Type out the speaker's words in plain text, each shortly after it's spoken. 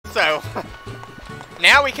So,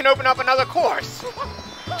 now we can open up another course.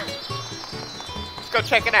 Let's go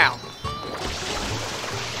check it out.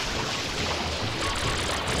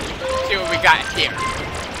 See what we got here.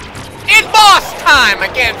 In boss time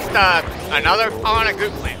against another Piranha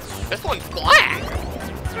Goopland. This one's black.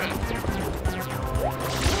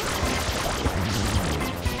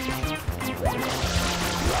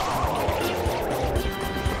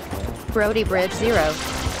 Brody Bridge Zero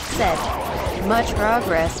said, much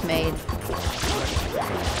progress made.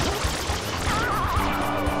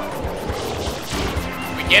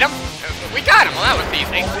 We get him? We got him. Well, that was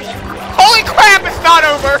easy. Holy crap, it's not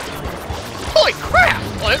over! Holy crap!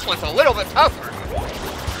 Well, this one's a little bit tougher.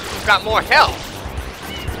 We've got more health.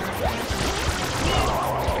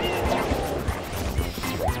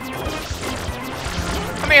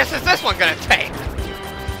 How many hits is this one gonna take?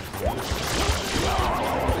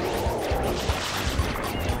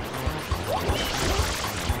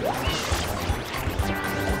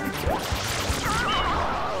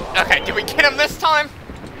 Okay, did we get him this time?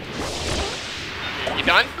 You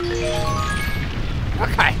done?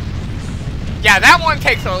 Okay. Yeah, that one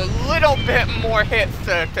takes a little bit more hits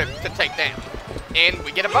to take down. And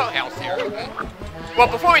we get a boathouse here. Well,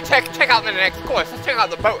 before we check out the next course, let's check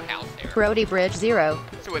out the boathouse here. Brody Bridge Zero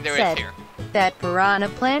See what there said is here. that Piranha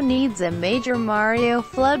Plant needs a major Mario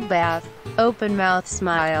flood bath. Open mouth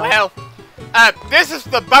smile. Well, this is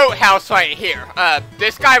the boathouse right here.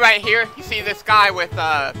 This guy right here, you see this guy with,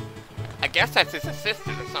 I guess that's his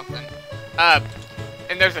assistant or something.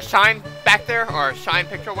 And there's a shine back there, or a shine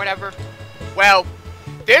picture or whatever. Well,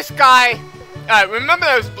 this guy, remember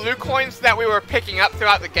those blue coins that we were picking up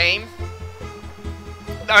throughout the game?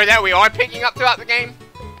 Or that we are picking up throughout the game?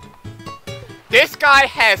 This guy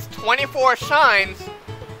has 24 shines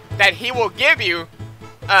that he will give you,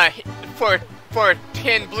 for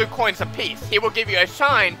 10 blue coins apiece. He will give you a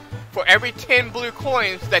shine for every 10 blue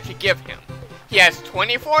coins that you give him. He has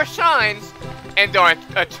 24 shines, and there are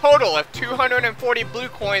a total of 240 blue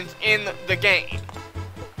coins in the game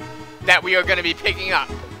that we are going to be picking up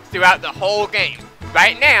throughout the whole game.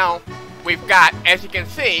 Right now, we've got, as you can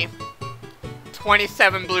see,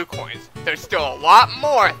 27 blue coins. There's still a lot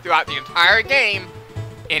more throughout the entire game,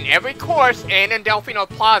 in every course and in Delfino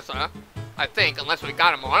Plaza, I think, unless we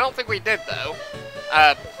got them all. I don't think we did, though,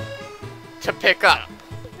 to pick up.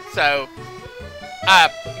 So,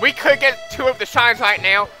 we could get 2 of the shines right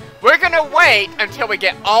now. We're gonna wait until we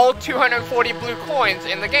get all 240 blue coins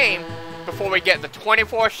in the game before we get the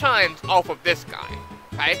 24 shines off of this guy,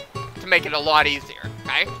 okay? To make it a lot easier,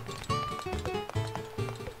 okay?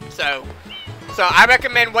 So I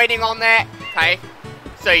recommend waiting on that, okay?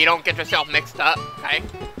 So you don't get yourself mixed up, okay?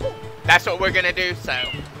 That's what we're gonna do, so,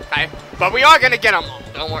 okay? But we are gonna get them all,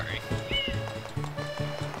 don't worry.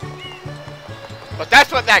 But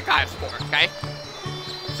that's what that guy's for, okay?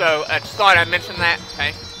 So, I just thought I'd mention that,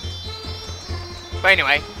 okay? But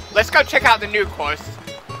anyway, let's go check out the new course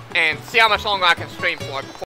and see how much longer I can stream for before